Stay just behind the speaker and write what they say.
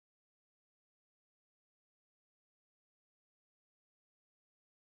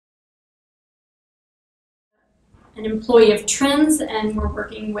an employee of TRINS, and we're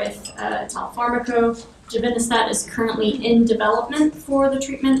working with Italfarmaco. Givinostat is currently in development for the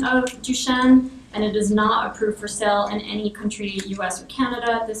treatment of Duchenne, and it is not approved for sale in any country, US or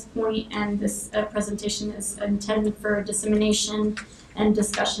Canada at this point, and this presentation is intended for dissemination and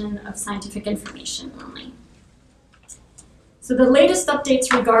discussion of scientific information only. So the latest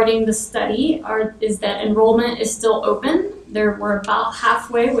updates regarding the study is that enrollment is still open. We're about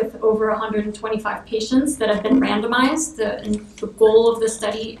halfway with over 125 patients that have been randomized. The goal of the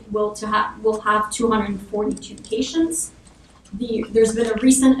study will have 242 patients. There's been a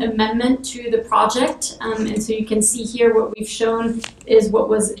recent amendment to the project, and so you can see here what we've shown is what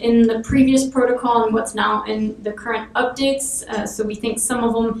was in the previous protocol and what's now in the current updates. So we think some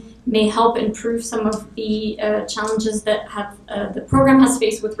of them may help improve some of the challenges that the program has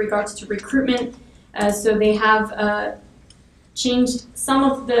faced with regards to recruitment. So they have changed some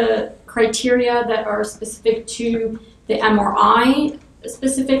of the criteria that are specific to the MRI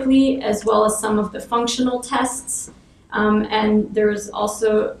specifically, as well as some of the functional tests. And there's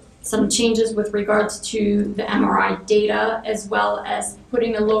also some changes with regards to the MRI data, as well as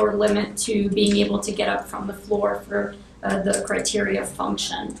putting a lower limit to being able to get up from the floor for the criteria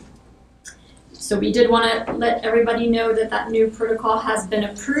function. So we did want to let everybody know that that new protocol has been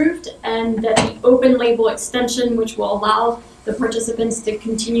approved, and that the open label extension, which will allow the participants to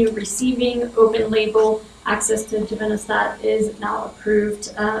continue receiving open label access to Givinostat, is now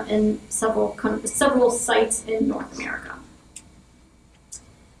approved in several sites in North America.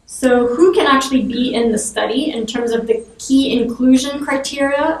 So who can actually be in the study? In terms of the key inclusion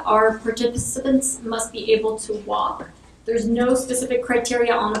criteria, our participants must be able to walk. There's no specific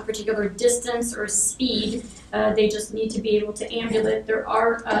criteria on a particular distance or speed. They just need to be able to ambulate. There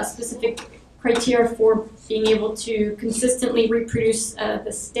are specific criteria for being able to consistently reproduce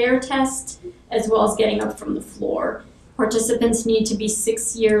the stair test, as well as getting up from the floor. Participants need to be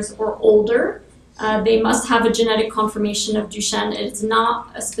 6 years or older. They must have a genetic confirmation of Duchenne. It's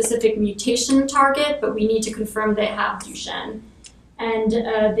not a specific mutation target, but we need to confirm they have Duchenne. And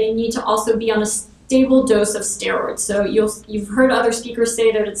they need to also be on a stable dose of steroids. So you've heard other speakers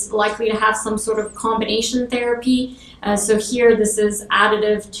say that it's likely to have some sort of combination therapy. So here, this is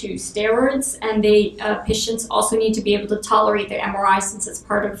additive to steroids, and patients also need to be able to tolerate the MRI, since it's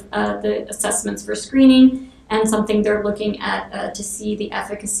part of the assessments for screening and something they're looking at to see the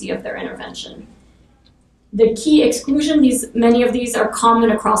efficacy of their intervention. The key exclusion, many of these are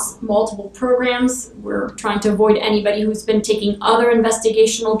common across multiple programs. We're trying to avoid anybody who's been taking other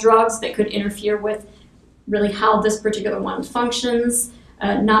investigational drugs that could interfere with really how this particular one functions.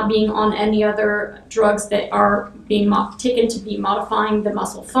 Not being on any other drugs that are being taken to be modifying the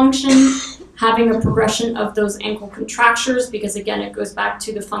muscle function, having a progression of those ankle contractures, because again, it goes back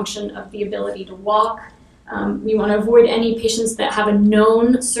to the function of the ability to walk. We want to avoid any patients that have a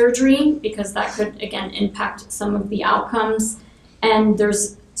known surgery, because that could, again, impact some of the outcomes. And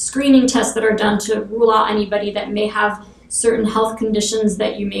there's screening tests that are done to rule out anybody that may have certain health conditions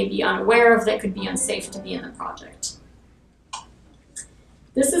that you may be unaware of that could be unsafe to be in the project.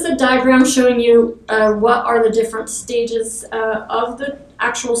 This is a diagram showing you what are the different stages of the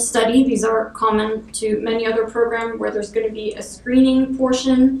actual study. These are common to many other programs, where there's going to be a screening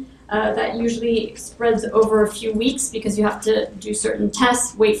portion that usually spreads over a few weeks, because you have to do certain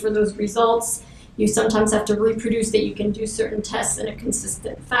tests, wait for those results. You sometimes have to reproduce that you can do certain tests in a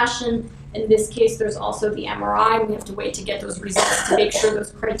consistent fashion. In this case, there's also the MRI. We have to wait to get those results to make sure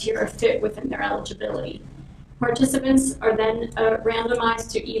those criteria fit within their eligibility. Participants are then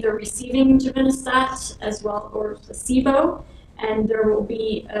randomized to either receiving Givinostat as well or placebo, and there will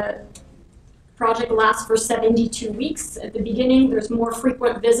be project lasts for 72 weeks. At the beginning, there's more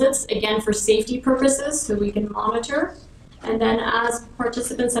frequent visits, again for safety purposes, so we can monitor. And then as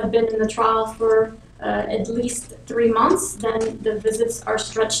participants have been in the trial for at least 3 months, then the visits are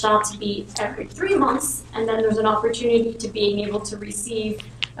stretched out to be every 3 months, and then there's an opportunity to being able to receive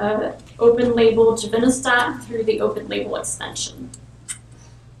open label Givinostat through the open label extension.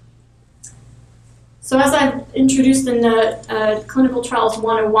 So as I've introduced in the Clinical Trials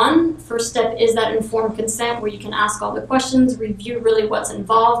 101, first step is that informed consent, where you can ask all the questions, review really what's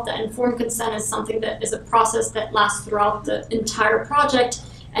involved. The informed consent is something that is a process that lasts throughout the entire project,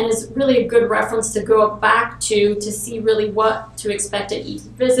 and is really a good reference to go back to see really what to expect at each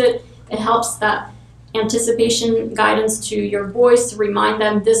visit. It helps that anticipation guidance to your boys to remind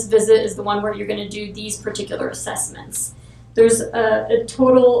them this visit is the one where you're going to do these particular assessments. There's a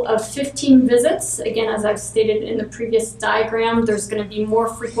total of 15 visits. Again, as I've stated in the previous diagram, there's going to be more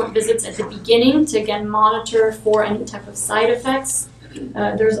frequent visits at the beginning to, again, monitor for any type of side effects.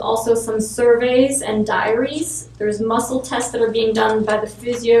 There's also some surveys and diaries. There's muscle tests that are being done by the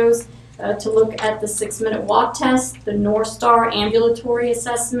physios to look at the 6-minute walk test, the North Star ambulatory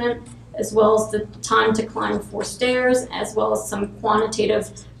assessment, as well as the time to climb 4 stairs, as well as some quantitative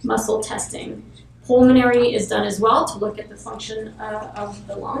muscle testing. Pulmonary is done as well to look at the function of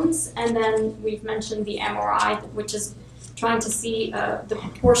the lungs. And then we've mentioned the MRI, which is trying to see the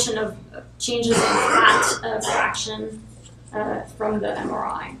proportion of changes in fat fraction from the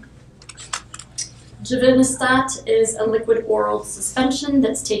MRI. Givinostat is a liquid oral suspension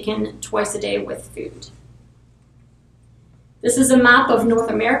that's taken twice a day with food. This is a map of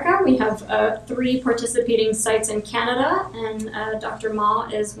North America. We have 3 participating sites in Canada, and Dr. Ma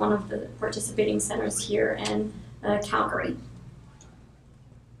is one of the participating centers here in Calgary.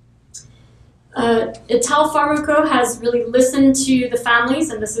 Italfarmaco has really listened to the families,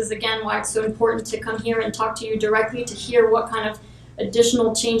 and this is again why it's so important to come here and talk to you directly to hear what kind of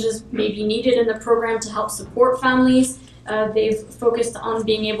additional changes may be needed in the program to help support families. They've focused on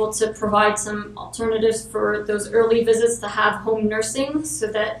being able to provide some alternatives for those early visits to have home nursing so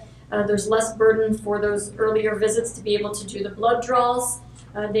that there's less burden for those earlier visits to be able to do the blood draws.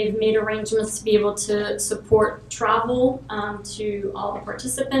 They've made arrangements to be able to support travel to all the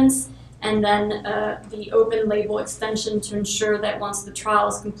participants, and then the open label extension to ensure that once the trial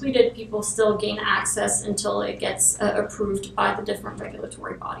is completed, people still gain access until it gets approved by the different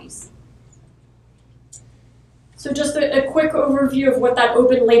regulatory bodies. So just a quick overview of what that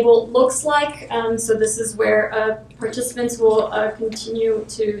open label looks like. So this is where participants will continue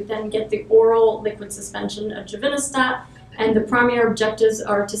to then get the oral liquid suspension of givinostat, and the primary objectives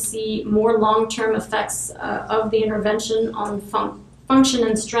are to see more long-term effects of the intervention on function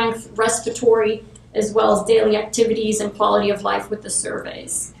and strength, respiratory, as well as daily activities and quality of life with the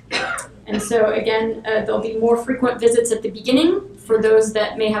surveys. And so again, there'll be more frequent visits at the beginning. For those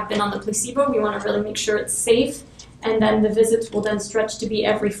that may have been on the placebo, we want to really make sure it's safe. And then the visits will then stretch to be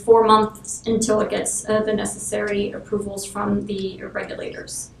every 4 months until it gets the necessary approvals from the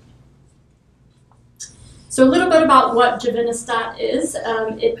regulators. So a little bit about what givinostat is.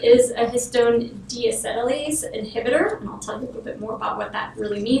 It is a histone deacetylase inhibitor, and I'll tell you a little bit more about what that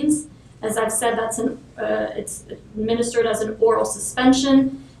really means. As I've said, it's administered as an oral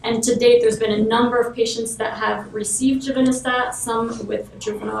suspension. And to date, there's been a number of patients that have received givinostat, some with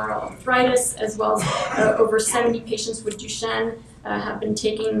juvenile arthritis, as well as over 70 patients with Duchenne have been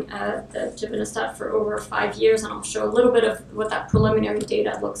taking the givinostat for over 5 years, and I'll show a little bit of what that preliminary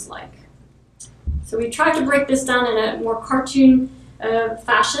data looks like. So we tried to break this down in a more cartoon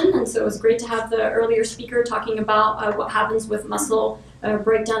fashion, and so it was great to have the earlier speaker talking about what happens with muscle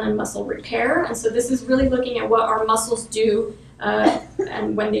breakdown and muscle repair. And so this is really looking at what our muscles do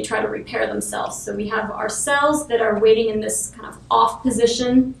and when they try to repair themselves. So we have our cells that are waiting in this kind of off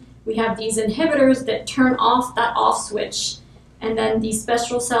position. We have these inhibitors that turn off that off switch. And then these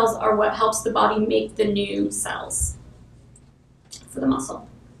special cells are what helps the body make the new cells for the muscle.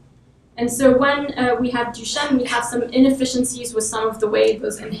 And so when we have Duchenne, we have some inefficiencies with some of the way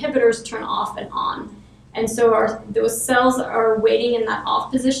those inhibitors turn off and on. And so those cells are waiting in that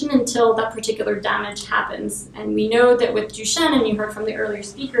off position until that particular damage happens. And we know that with Duchenne, and you heard from the earlier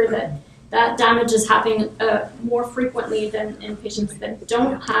speaker, that damage is happening more frequently than in patients that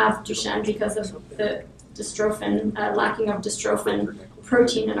don't have Duchenne because of the dystrophin, lacking of dystrophin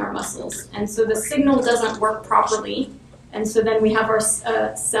protein in our muscles. And so the signal doesn't work properly. And so then we have our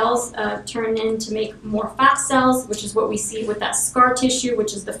cells turn in to make more fat cells, which is what we see with that scar tissue,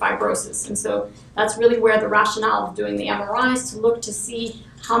 which is the fibrosis. And so that's really where the rationale of doing the MRIs to look to see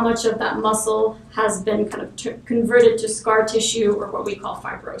how much of that muscle has been kind of converted to scar tissue, or what we call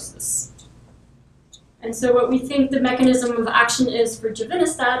fibrosis. And so what we think the mechanism of action is for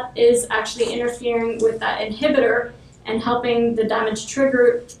givinostat is actually interfering with that inhibitor and helping the damaged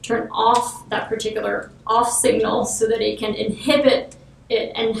trigger turn off that particular off signal so that it can inhibit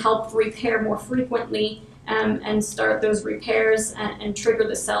it and help repair more frequently and start those repairs and trigger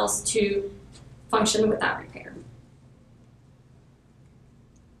the cells to function with that repair.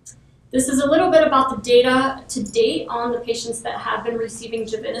 This is a little bit about the data to date on the patients that have been receiving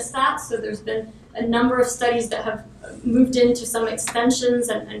givinostat. So there's been a number of studies that have moved into some extensions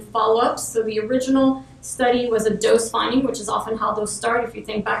and follow-ups. So the original study was a dose finding, which is often how those start. If you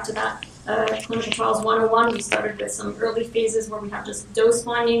think back to that Clinical Trials 101, we started with some early phases where we have just dose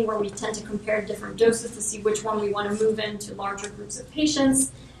finding, where we tend to compare different doses to see which one we want to move into larger groups of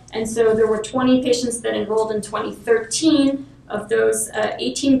patients. And so there were 20 patients that enrolled in 2013. Of those,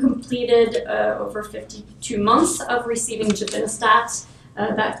 18 completed over 52 months of receiving givinostat.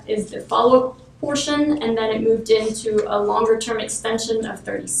 That is the follow-up portion, and then it moved into a longer-term extension of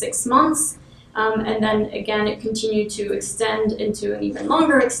 36 months. And then again, it continued to extend into an even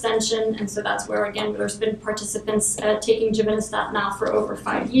longer extension, and so that's where, again, there's been participants taking givinostat now for over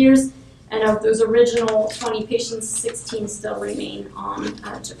 5 years, and of those original 20 patients, 16 still remain on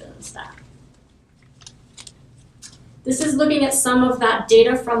givinostat. This is looking at some of that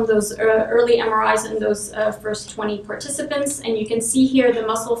data from those early MRIs in those first 20 participants, and you can see here the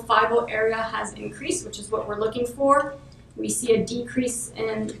muscle fibril area has increased, which is what we're looking for. We see a decrease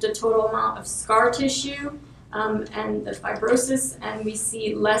in the total amount of scar tissue and the fibrosis, and we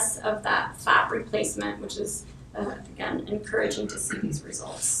see less of that fat replacement, which is, again, encouraging to see these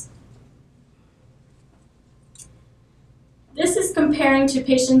results. This is comparing to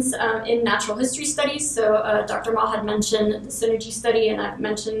patients in natural history studies. So Dr. Ma had mentioned the Synergy study, and I've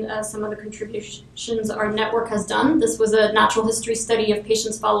mentioned some of the contributions our network has done. This was a natural history study of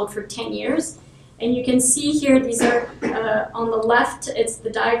patients followed for 10 years. And you can see here, these are on the left, it's the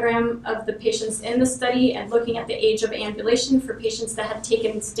diagram of the patients in the study and looking at the age of ambulation for patients that had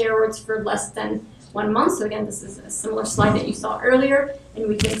taken steroids for less than 1 month. So again, this is a similar slide that you saw earlier. And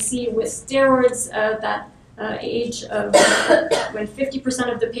we can see with steroids that age of when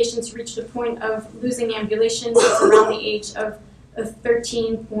 50% of the patients reach the point of losing ambulation, it's around the age of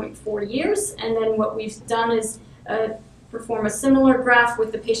 13.4 years. And then what we've done is perform a similar graph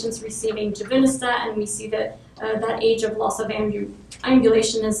with the patients receiving givinostat, and we see that that age of loss of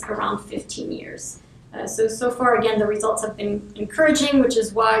ambulation is around 15 years. So far, again, the results have been encouraging, which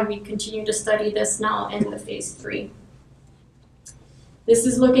is why we continue to study this now in the phase 3. This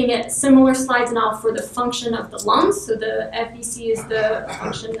is looking at similar slides now for the function of the lungs. So the FVC is the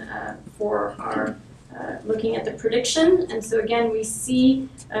function for our looking at the prediction. And so again, we see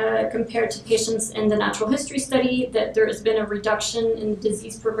compared to patients in the natural history study that there has been a reduction in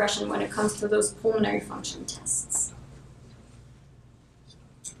disease progression when it comes to those pulmonary function tests.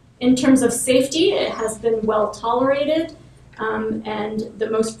 In terms of safety, it has been well tolerated. And the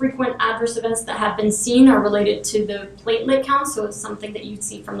most frequent adverse events that have been seen are related to the platelet count, so it's something that you'd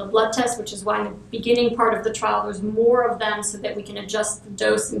see from the blood test, which is why in the beginning part of the trial there's more of them so that we can adjust the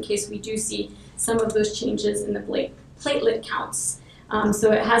dose in case we do see some of those changes in the platelet counts.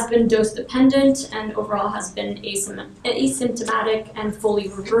 So it has been dose dependent and overall has been asymptomatic and fully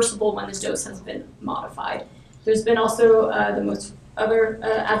reversible when the dose has been modified. There's been also the most other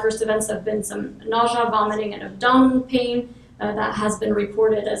adverse events have been some nausea, vomiting, and abdominal pain. That has been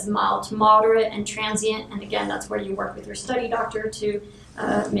reported as mild to moderate and transient, and again, that's where you work with your study doctor to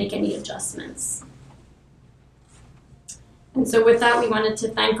make any adjustments. And so with that, we wanted to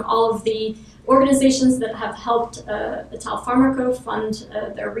thank all of the organizations that have helped Italfarmaco fund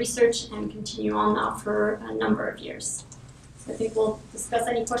their research and continue on now for a number of years. So I think we'll discuss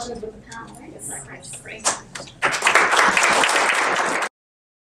any questions with the panel. Right? Is that right? Great.